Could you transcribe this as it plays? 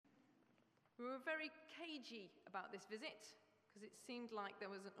We were very cagey about this visit because it seemed like there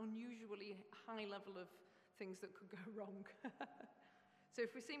was an unusually high level of things that could go wrong. So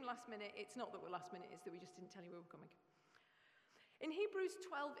if we seem last minute, it's not that we're last minute, it's that we just didn't tell you we were coming. In Hebrews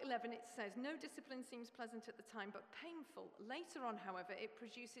 12:11, it says, "No discipline seems pleasant at the time, but painful. Later on, however, it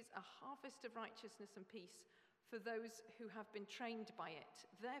produces a harvest of righteousness and peace for those who have been trained by it.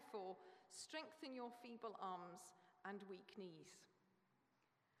 Therefore, strengthen your feeble arms and weak knees."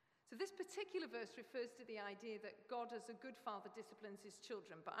 So this particular verse refers to the idea that God, as a good father, disciplines his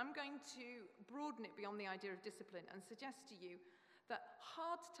children. But I'm going to broaden it beyond the idea of discipline and suggest to you that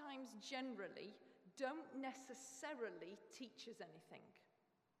hard times generally don't necessarily teach us anything.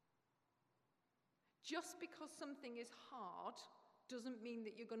 Just because something is hard doesn't mean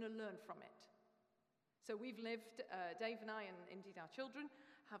that you're going to learn from it. So we've lived, Dave and I, and indeed our children,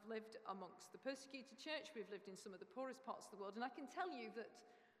 have lived amongst the persecuted church. We've lived in some of the poorest parts of the world. And I can tell you that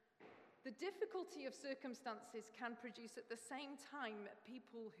the difficulty of circumstances can produce at the same time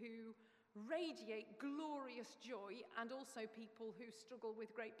people who radiate glorious joy and also people who struggle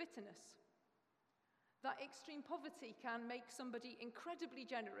with great bitterness. That extreme poverty can make somebody incredibly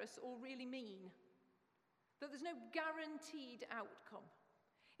generous or really mean. That there's no guaranteed outcome.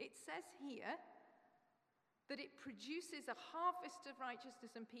 It says here that it produces a harvest of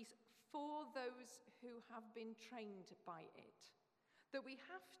righteousness and peace for those who have been trained by it. That we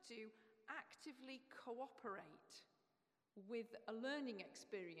have to actively cooperate with a learning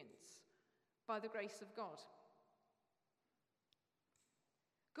experience by the grace of God.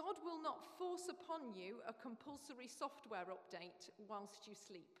 God will not force upon you a compulsory software update whilst you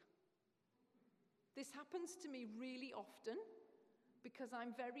sleep. This happens to me really often because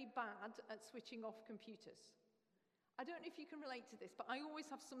I'm very bad at switching off computers. I don't know if you can relate to this, but I always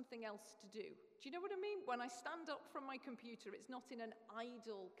have something else to do. Do you know what I mean? When I stand up from my computer, it's not in an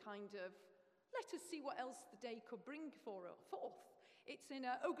idle kind of, let us see what else the day could bring forth. It's in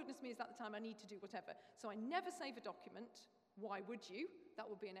a, oh goodness me, is that the time I need to do whatever? So I never save a document. Why would you? That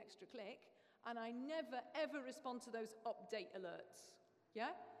would be an extra click. And I never, ever respond to those update alerts.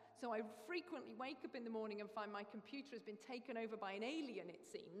 Yeah? So I frequently wake up in the morning and find my computer has been taken over by an alien, it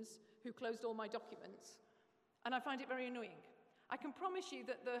seems, who closed all my documents. And I find it very annoying. I can promise you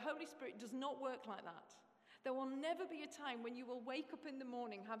that the Holy Spirit does not work like that. There will never be a time when you will wake up in the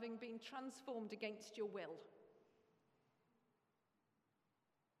morning having been transformed against your will.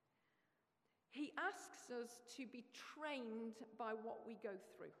 He asks us to be trained by what we go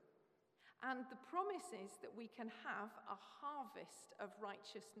through. And the promise is that we can have a harvest of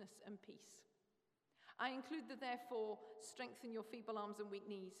righteousness and peace. I include the therefore strengthen your feeble arms and weak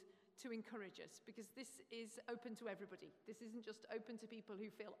knees to encourage us, because this is open to everybody. This isn't just open to people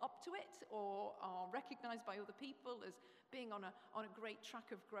who feel up to it or are recognized by other people as being on a great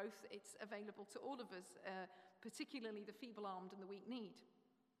track of growth. It's available to all of us, particularly the feeble-armed and the weak-kneed.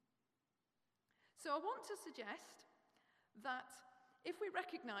 So I want to suggest that if we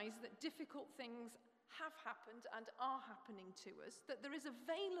recognize that difficult things have happened and are happening to us, that there is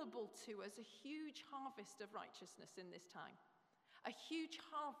available to us a huge harvest of righteousness in this time. A huge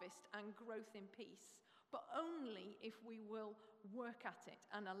harvest and growth in peace, but only if we will work at it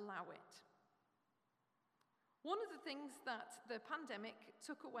and allow it. One of the things that the pandemic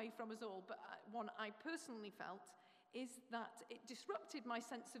took away from us all, but one I personally felt, is that it disrupted my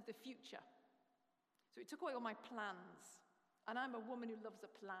sense of the future. So it took away all my plans. And I'm a woman who loves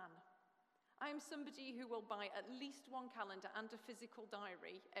a plan. I am somebody who will buy at least one calendar and a physical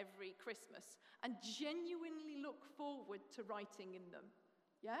diary every Christmas and genuinely look forward to writing in them.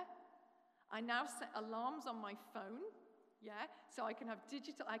 Yeah? I now set alarms on my phone. Yeah? So I can have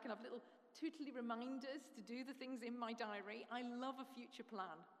little tootly reminders to do the things in my diary. I love a future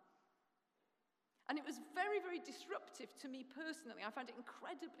plan. And it was very, very disruptive to me personally. I found it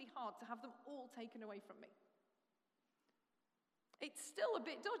incredibly hard to have them all taken away from me. It's still a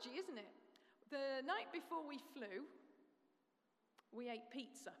bit dodgy, isn't it? The night before we flew, we ate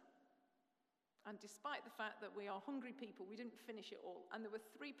pizza. And despite the fact that we are hungry people, we didn't finish it all. And there were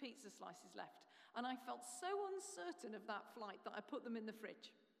 3 pizza slices left. And I felt so uncertain of that flight that I put them in the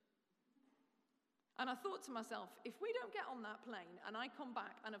fridge. And I thought to myself, if we don't get on that plane and I come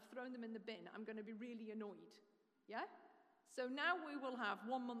back and have thrown them in the bin, I'm going to be really annoyed. Yeah? So now we will have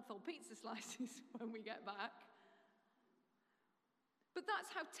 1-month-old pizza slices when we get back. But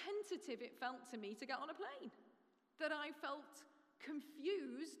that's how tentative it felt to me to get on a plane. That I felt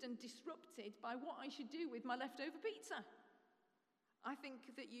confused and disrupted by what I should do with my leftover pizza. I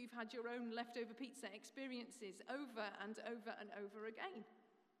think that you've had your own leftover pizza experiences over and over and over again.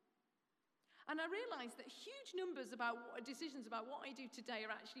 And I realize that huge numbers decisions about what I do today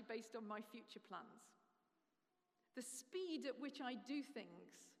are actually based on my future plans. The speed at which I do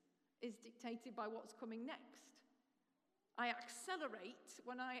things is dictated by what's coming next. I accelerate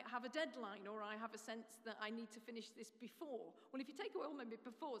when I have a deadline or I have a sense that I need to finish this before. Well, if you take away all my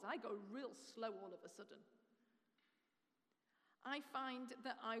befores, I go real slow all of a sudden. I find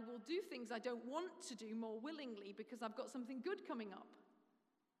that I will do things I don't want to do more willingly because I've got something good coming up.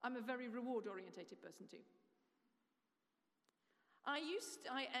 I'm a very reward-orientated person too.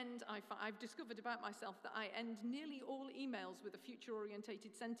 I've discovered about myself that I end nearly all emails with a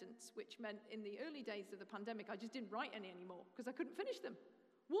future-orientated sentence, which meant in the early days of the pandemic, I just didn't write any anymore because I couldn't finish them.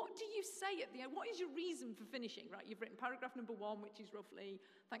 What do you say at the end? What is your reason for finishing, right? You've written paragraph number 1, which is roughly,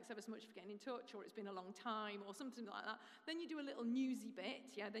 thanks ever so much for getting in touch, or it's been a long time, or something like that. Then you do a little newsy bit,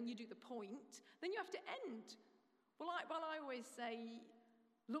 then you do the point. Then you have to end. Well, I always say,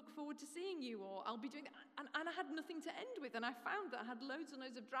 look forward to seeing you, or I'll be doing that. And I had nothing to end with, and I found that I had loads and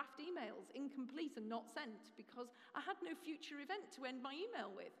loads of draft emails, incomplete and not sent, because I had no future event to end my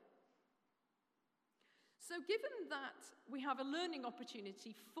email with. So given that we have a learning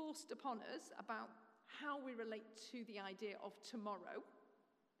opportunity forced upon us about how we relate to the idea of tomorrow,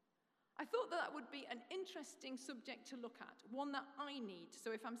 I thought that would be an interesting subject to look at, one that I need.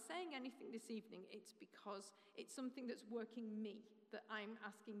 So if I'm saying anything this evening, it's because it's something that's working me, that I'm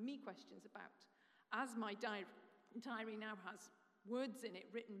asking me questions about. As my diary now has words in it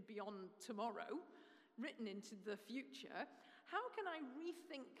written beyond tomorrow, written into the future, how can I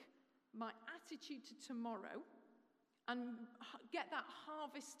rethink my attitude to tomorrow and get that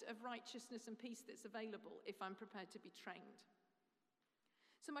harvest of righteousness and peace that's available if I'm prepared to be trained?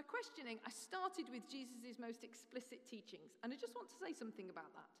 So my questioning, I started with Jesus' most explicit teachings, and I just want to say something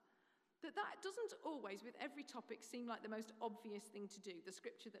about that. That doesn't always, with every topic, seem like the most obvious thing to do, the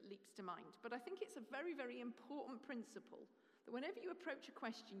scripture that leaps to mind. But I think it's a very, very important principle that whenever you approach a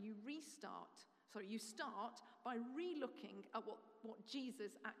question, you start by re-looking at what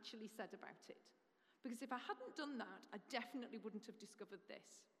Jesus actually said about it. Because if I hadn't done that, I definitely wouldn't have discovered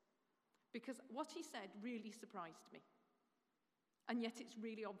this. Because what he said really surprised me. And yet it's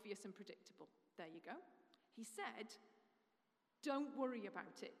really obvious and predictable. There you go. He said, don't worry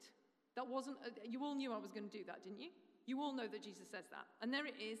about it. That wasn't, you all knew I was going to do that, didn't you? You all know that Jesus says that. And there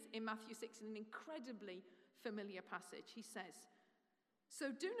it is in Matthew 6 in an incredibly familiar passage. He says,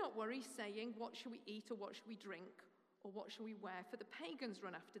 so do not worry, saying, what shall we eat, or what shall we drink, or what shall we wear? For the pagans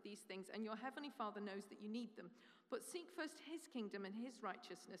run after these things, and your heavenly Father knows that you need them. But seek first his kingdom and his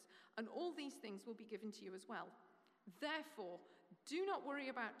righteousness, and all these things will be given to you as well. Therefore, do not worry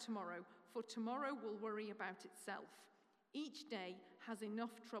about tomorrow, for tomorrow will worry about itself. Each day has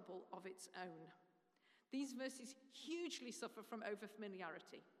enough trouble of its own. These verses hugely suffer from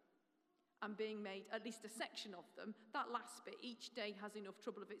overfamiliarity. And being made, at least a section of them, that last bit, each day has enough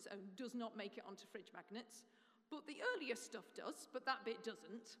trouble of its own, does not make it onto fridge magnets. But the earlier stuff does, but that bit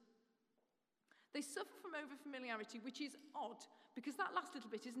doesn't. They suffer from overfamiliarity, which is odd, because that last little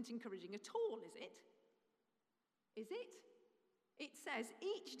bit isn't encouraging at all, is it? Is it? It says,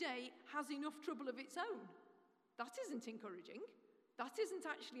 each day has enough trouble of its own. That isn't encouraging. That isn't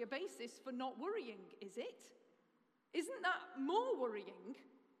actually a basis for not worrying, is it? Isn't that more worrying?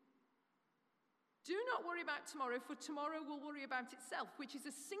 Do not worry about tomorrow, for tomorrow will worry about itself, which is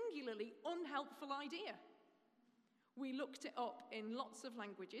a singularly unhelpful idea. We looked it up in lots of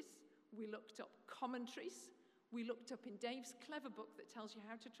languages. We looked up commentaries. We looked up in Dave's clever book that tells you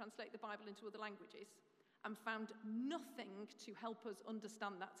how to translate the Bible into other languages, and found nothing to help us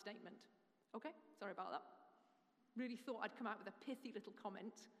understand that statement. Okay, sorry about that. Really thought I'd come out with a pithy little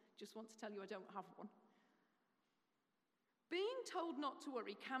comment. Just want to tell you I don't have one. Being told not to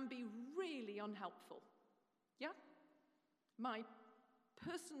worry can be really unhelpful. Yeah? My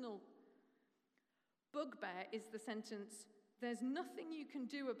personal bugbear is the sentence, there's nothing you can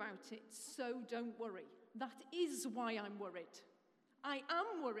do about it, so don't worry. That is why I'm worried. I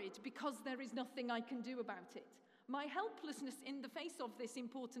am worried because there is nothing I can do about it. My helplessness in the face of this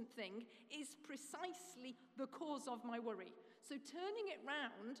important thing is precisely the cause of my worry. So turning it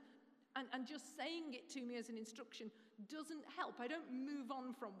round and just saying it to me as an instruction doesn't help. I don't move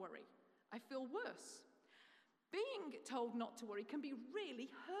on from worry. I feel worse. Being told not to worry can be really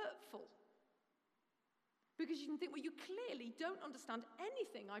hurtful. Because you can think, well, you clearly don't understand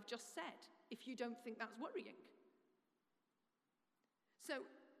anything I've just said if you don't think that's worrying. So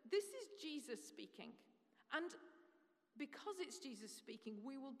this is Jesus speaking. And because it's Jesus speaking,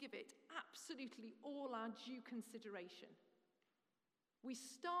 we will give it absolutely all our due consideration. We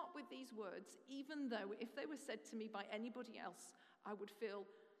start with these words, even though if they were said to me by anybody else, I would feel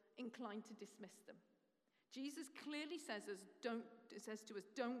inclined to dismiss them. Jesus clearly says to us,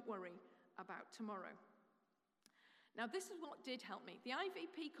 don't worry about tomorrow. Now, this is what did help me. The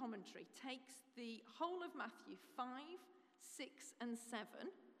IVP commentary takes the whole of Matthew 5, 6, and 7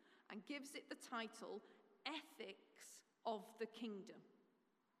 and gives it the title, Ethics of the Kingdom.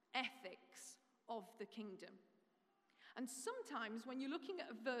 Ethics of the Kingdom. And sometimes when you're looking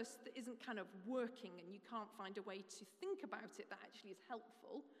at a verse that isn't kind of working and you can't find a way to think about it that actually is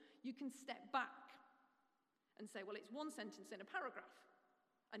helpful, you can step back and say, well, it's one sentence in a paragraph.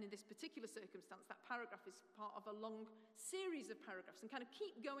 And in this particular circumstance, that paragraph is part of a long series of paragraphs and kind of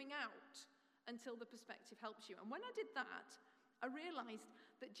keep going out until the perspective helps you. And when I did that, I realized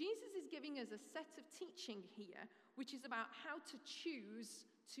that Jesus is giving us a set of teaching here, which is about how to choose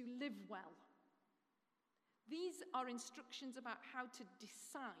to live well. These are instructions about how to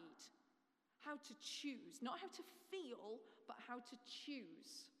decide, how to choose, not how to feel, but how to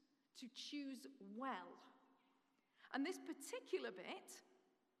choose well. And this particular bit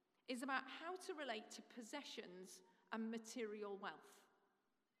is about how to relate to possessions and material wealth.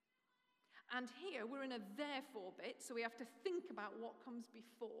 And here we're in a therefore bit, so we have to think about what comes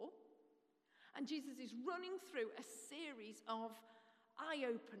before. And Jesus is running through a series of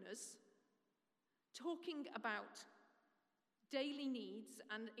eye-openers, talking about daily needs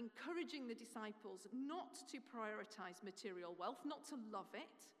and encouraging the disciples not to prioritize material wealth, not to love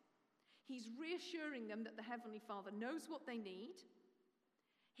it. He's reassuring them that the Heavenly Father knows what they need.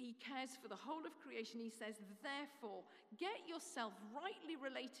 He cares for the whole of creation. He says, therefore, get yourself rightly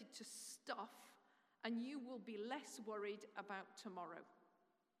related to stuff and you will be less worried about tomorrow.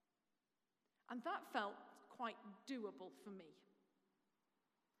 And that felt quite doable for me.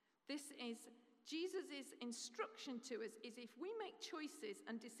 Jesus' instruction to us is if we make choices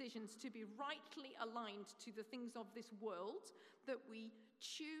and decisions to be rightly aligned to the things of this world, that we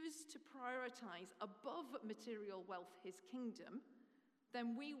choose to prioritize above material wealth his kingdom,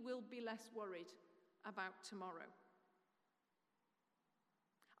 then we will be less worried about tomorrow.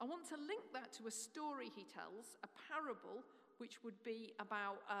 I want to link that to a story he tells, a parable, which would be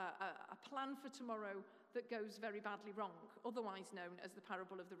about a plan for tomorrow that goes very badly wrong, otherwise known as the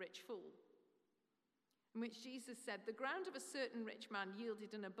parable of the rich fool, in which Jesus said, the ground of a certain rich man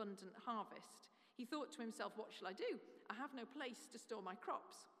yielded an abundant harvest. He thought to himself, what shall I do? I have no place to store my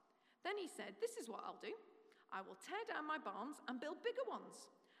crops. Then he said, this is what I'll do. I will tear down my barns and build bigger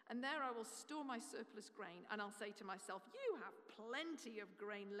ones, and there I will store my surplus grain, and I'll say to myself, you have plenty of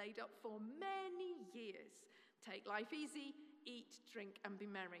grain laid up for many years. Take life easy, eat, drink, and be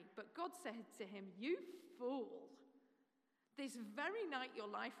merry. But God said to him, you fool, this very night your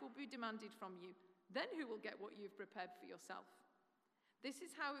life will be demanded from you. Then who will get what you've prepared for yourself? This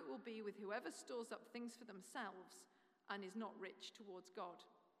is how it will be with whoever stores up things for themselves and is not rich towards God.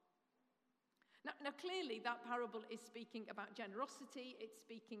 Now, clearly, that parable is speaking about generosity, it's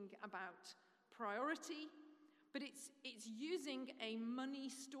speaking about priority, but it's using a money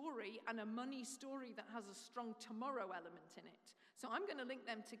story and a money story that has a strong tomorrow element in it. So I'm going to link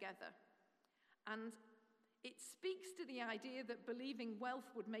them together. And it speaks to the idea that believing wealth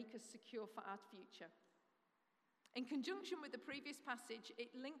would make us secure for our future. In conjunction with the previous passage,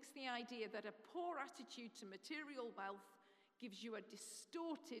 it links the idea that a poor attitude to material wealth gives you a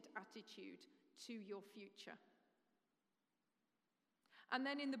distorted attitude to your future. And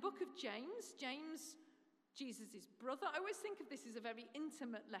then in the book of James, Jesus' brother, I always think of this as a very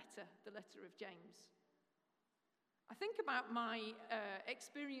intimate letter, the letter of James. I think about my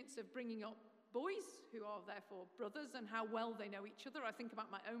experience of bringing up boys who are therefore brothers and how well they know each other. I think about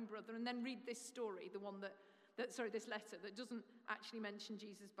my own brother and then read this story, this letter that doesn't actually mention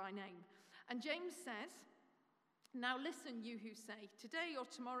Jesus by name. And James says, now listen, you who say, today or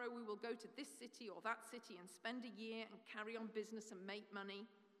tomorrow we will go to this city or that city and spend a year and carry on business and make money.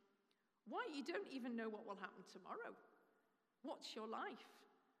 Why, you don't even know what will happen tomorrow. What's your life?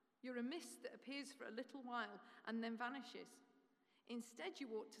 You're a mist that appears for a little while and then vanishes. Instead, you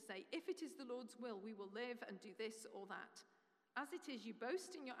ought to say, if it is the Lord's will, we will live and do this or that. As it is, you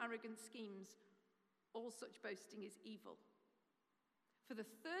boast in your arrogant schemes. All such boasting is evil. For the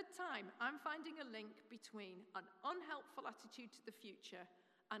third time, I'm finding a link between an unhelpful attitude to the future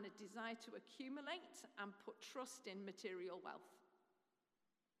and a desire to accumulate and put trust in material wealth.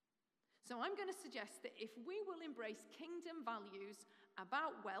 So I'm going to suggest that if we will embrace kingdom values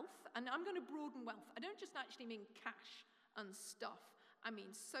about wealth, and I'm going to broaden wealth, I don't just actually mean cash and stuff. I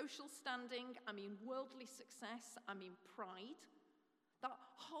mean social standing, I mean worldly success, I mean pride. That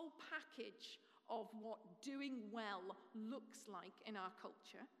whole package of what doing well looks like in our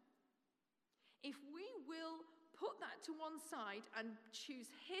culture. If we will put that to one side and choose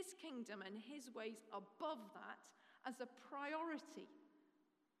his kingdom and his ways above that as a priority,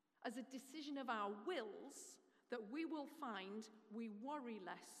 as a decision of our wills, that we will find we worry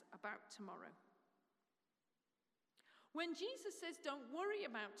less about tomorrow. When Jesus says don't worry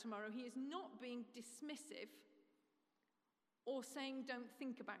about tomorrow, he is not being dismissive or saying don't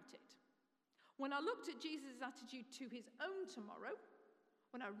think about it. When I looked at Jesus' attitude to his own tomorrow,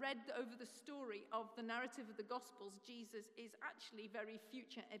 when I read over the story of the narrative of the Gospels, Jesus is actually very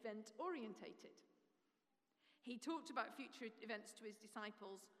future event orientated. He talked about future events to his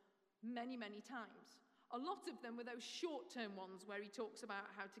disciples many, many times. A lot of them were those short-term ones where he talks about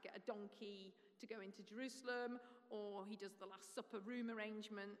how to get a donkey to go into Jerusalem, or he does the Last Supper room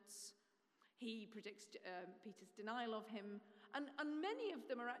arrangements. He predicts Peter's denial of him. And many of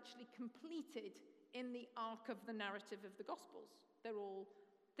them are actually completed in the arc of the narrative of the Gospels. They're all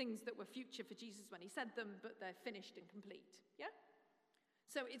things that were future for Jesus when he said them, but they're finished and complete. Yeah?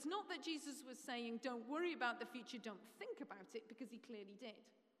 So it's not that Jesus was saying, don't worry about the future, don't think about it, because he clearly did.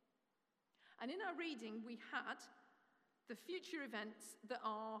 And in our reading, we had the future events that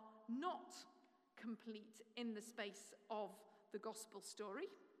are not complete in the space of the gospel story.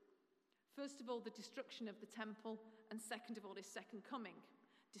 First of all, the destruction of the temple, and second of all, his second coming.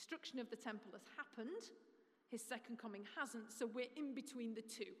 Destruction of the temple has happened, his second coming hasn't, so we're in between the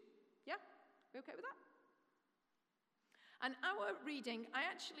two. Yeah? We okay with that? And our reading, I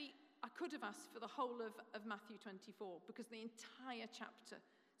could have asked for the whole of Matthew 24, because the entire chapter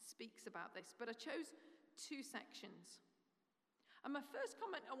speaks about this, but I chose two sections. And my first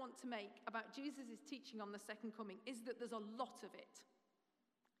comment I want to make about Jesus' teaching on the second coming is that there's a lot of it.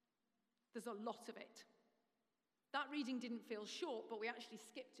 There's a lot of it. That reading didn't feel short, but we actually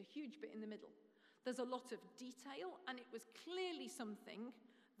skipped a huge bit in the middle. There's a lot of detail, and it was clearly something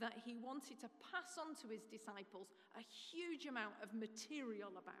that he wanted to pass on to his disciples a huge amount of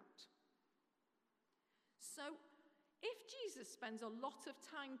material about. So, if Jesus spends a lot of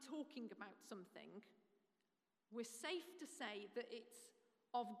time talking about something, we're safe to say that it's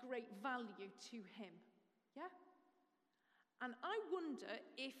of great value to him. Yeah? And I wonder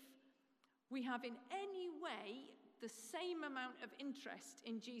if we have in any way the same amount of interest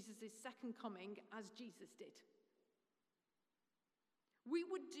in Jesus' second coming as Jesus did. We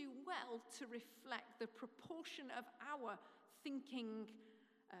would do well to reflect the proportion of our thinking,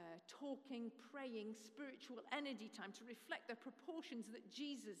 talking, praying, spiritual energy time, to reflect the proportions that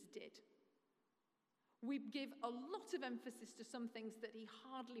Jesus did. We give a lot of emphasis to some things that he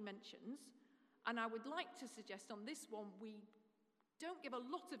hardly mentions, and I would like to suggest on this one we don't give a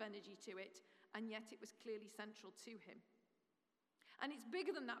lot of energy to it, and yet it was clearly central to him. And it's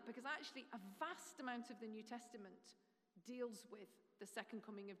bigger than that, because actually a vast amount of the New Testament deals with the second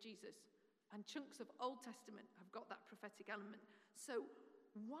coming of Jesus, and chunks of Old Testament have got that prophetic element. So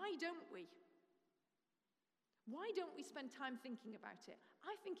why don't we? Why don't we spend time thinking about it?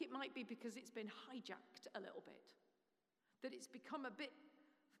 I think it might be because it's been hijacked a little bit. That it's become a bit,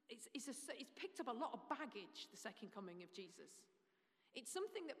 it's picked up a lot of baggage, the second coming of Jesus. It's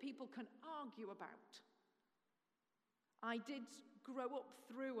something that people can argue about. I did grow up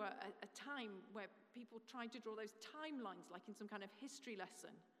through a time where people tried to draw those timelines, like in some kind of history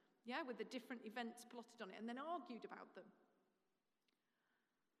lesson, yeah, with the different events plotted on it, and then argued about them.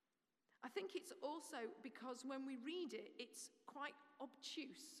 I think it's also because when we read it, it's quite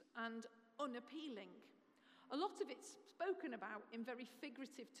obtuse and unappealing. A lot of it's spoken about in very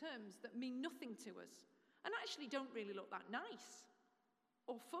figurative terms that mean nothing to us, and actually don't really look that nice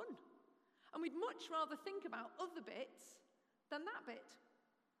or fun. And we'd much rather think about other bits than that bit.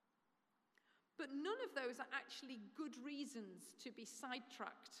 But none of those are actually good reasons to be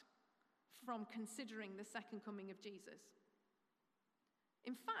sidetracked from considering the second coming of Jesus.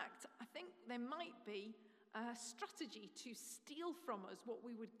 In fact, I think there might be a strategy to steal from us what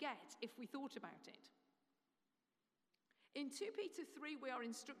we would get if we thought about it. In 2 Peter 3, we are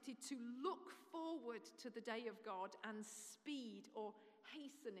instructed to look forward to the day of God and speed or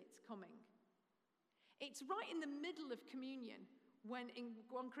hasten its coming. It's right in the middle of communion when in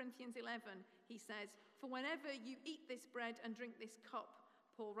 1 Corinthians 11 he says, "For whenever you eat this bread and drink this cup,"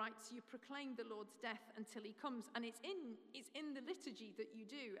 Paul writes, "you proclaim the Lord's death until he comes." And it's in the liturgy that you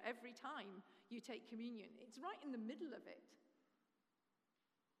do every time you take communion. It's right in the middle of it.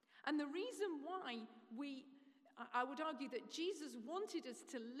 And the reason why I would argue that Jesus wanted us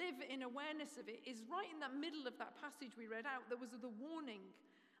to live in awareness of it is right in that middle of that passage we read out. There was the warning.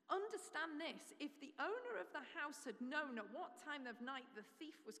 Understand this: if the owner of the house had known at what time of night the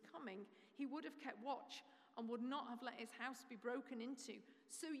thief was coming, he would have kept watch and would not have let his house be broken into.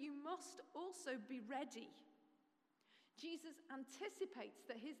 So you must also be ready, Jesus anticipates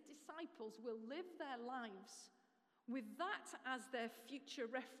that his disciples will live their lives with that as their future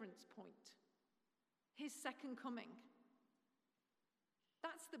reference point, his second coming.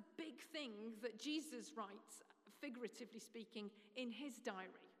 That's the big thing that Jesus writes, figuratively speaking, in his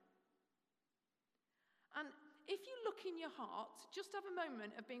diary. And if you look in your heart, just have a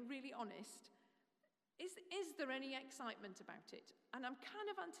moment of being really honest. Is there any excitement about it? And I'm kind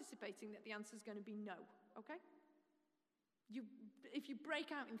of anticipating that the answer is going to be no, okay? If you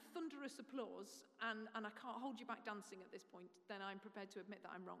break out in thunderous applause and I can't hold you back dancing at this point, then I'm prepared to admit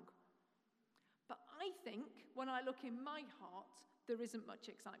that I'm wrong. But I think when I look in my heart, there isn't much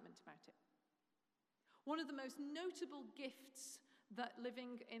excitement about it. One of the most notable gifts that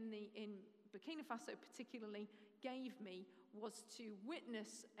living in Burkina Faso particularly gave me was to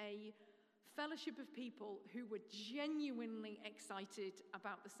witness a fellowship of people who were genuinely excited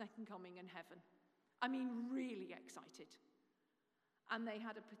about the second coming and heaven. I mean, really excited. And they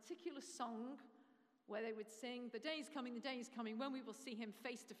had a particular song where they would sing, "The day is coming, when we will see him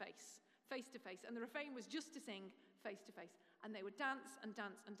face to face, face to face." And the refrain was just to sing face to face. And they would dance and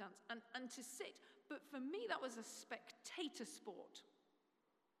dance and dance and to sit. But for me, that was a spectator sport.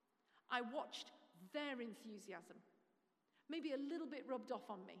 I watched their enthusiasm, maybe a little bit rubbed off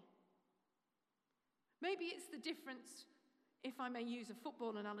on me. Maybe it's the difference, if I may use a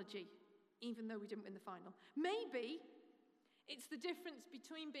football analogy, even though we didn't win the final. Maybe it's the difference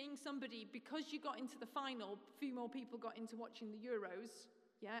between being somebody, because you got into the final, a few more people got into watching the Euros,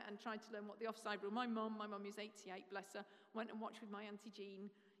 and tried to learn what the offside rule. My mum is 88, bless her, went and watched with my Auntie Jean,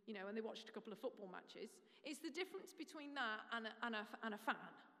 and they watched a couple of football matches. It's the difference between that and a fan,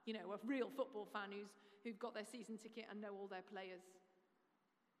 a real football fan who've got their season ticket and know all their players.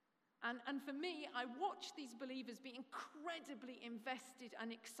 And for me, I watched these believers be incredibly invested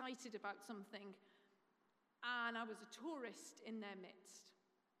and excited about something, and I was a tourist in their midst.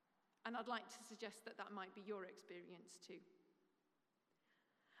 And I'd like to suggest that might be your experience too.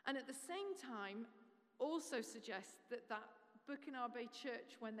 And at the same time, also suggest that Burkinabe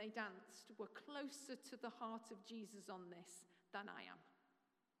church, when they danced, were closer to the heart of Jesus on this than I am.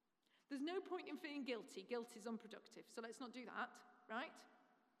 There's no point in feeling guilty. Guilt is unproductive, so let's not do that, right?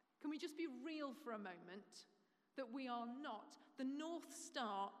 Can we just be real for a moment that we are not, the North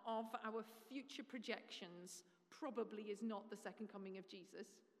Star of our future projections probably is not the second coming of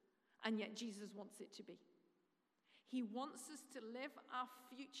Jesus, and yet Jesus wants it to be. He wants us to live our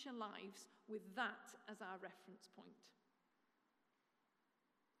future lives with that as our reference point.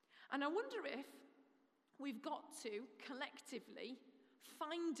 And I wonder if we've got to, collectively,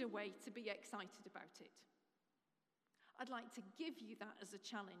 find a way to be excited about it. I'd like to give you that as a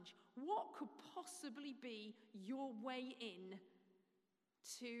challenge. What could possibly be your way in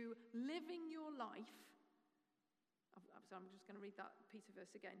to living your life? So I'm just going to read that Peter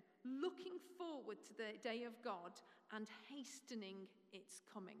verse again. Looking forward to the day of God and hastening its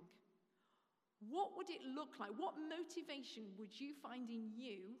coming. What would it look like? What motivation would you find in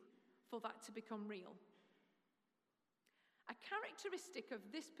you for that to become real? A characteristic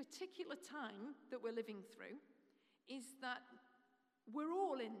of this particular time that we're living through is that we're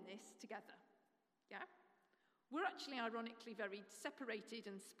all in this together, We're actually ironically very separated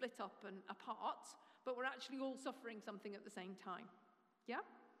and split up and apart, but we're actually all suffering something at the same time,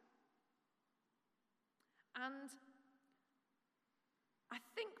 And I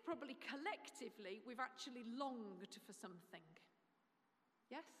think probably collectively we've actually longed for something,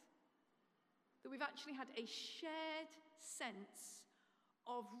 yes? That we've actually had a shared sense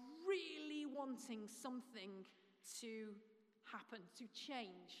of really wanting something to happen, to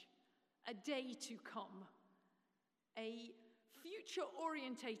change, a day to come, a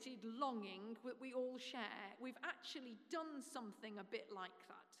future-orientated longing that we all share. We've actually done something a bit like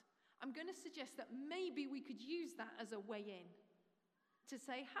that. I'm going to suggest that maybe we could use that as a way in, to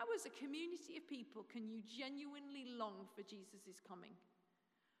say, how as a community of people can you genuinely long for Jesus' coming?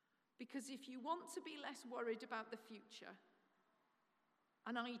 Because if you want to be less worried about the future,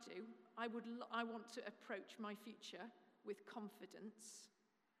 and I do, I want to approach my future with confidence,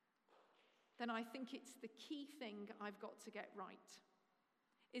 then I think it's the key thing I've got to get right,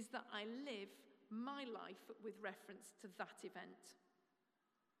 is that I live my life with reference to that event.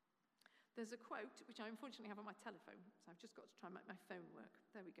 There's a quote, which I unfortunately have on my telephone, so I've just got to try and make my phone work.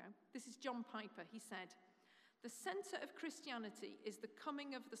 There we go. This is John Piper. He said, "The center of Christianity is the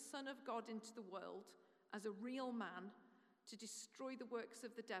coming of the Son of God into the world as a real man to destroy the works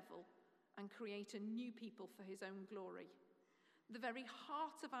of the devil and create a new people for his own glory. The very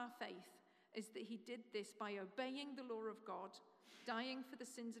heart of our faith is that he did this by obeying the law of God, dying for the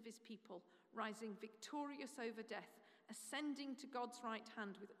sins of his people, rising victorious over death, ascending to God's right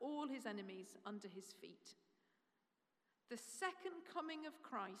hand with all his enemies under his feet. The second coming of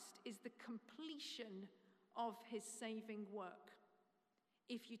Christ is the completion of his saving work.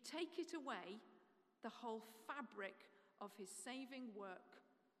 If you take it away, the whole fabric of his saving work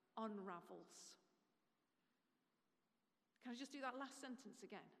unravels. Can I just do that last sentence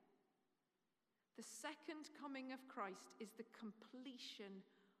again? The second coming of Christ is the completion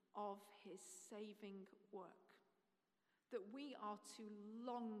of his saving work that we are to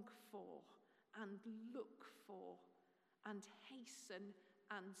long for and look for and hasten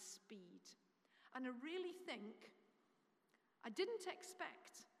and speed. And I really think, I didn't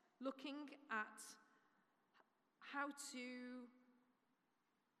expect, looking at how to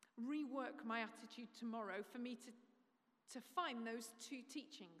rework my attitude tomorrow, for me to find those two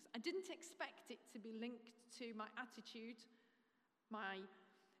teachings. I didn't expect it to be linked to my attitude, my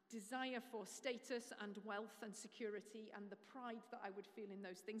desire for status and wealth and security and the pride that I would feel in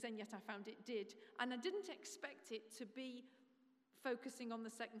those things, and yet I found it did. And I didn't expect it to be focusing on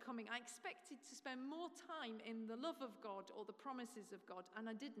the second coming. I expected to spend more time in the love of God or the promises of God, and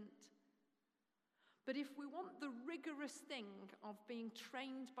I didn't. But if we want the rigorous thing of being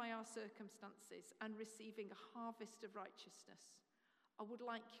trained by our circumstances and receiving a harvest of righteousness, I would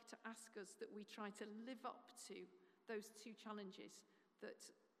like to ask us that we try to live up to those two challenges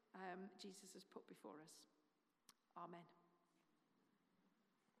that Jesus has put before us. Amen.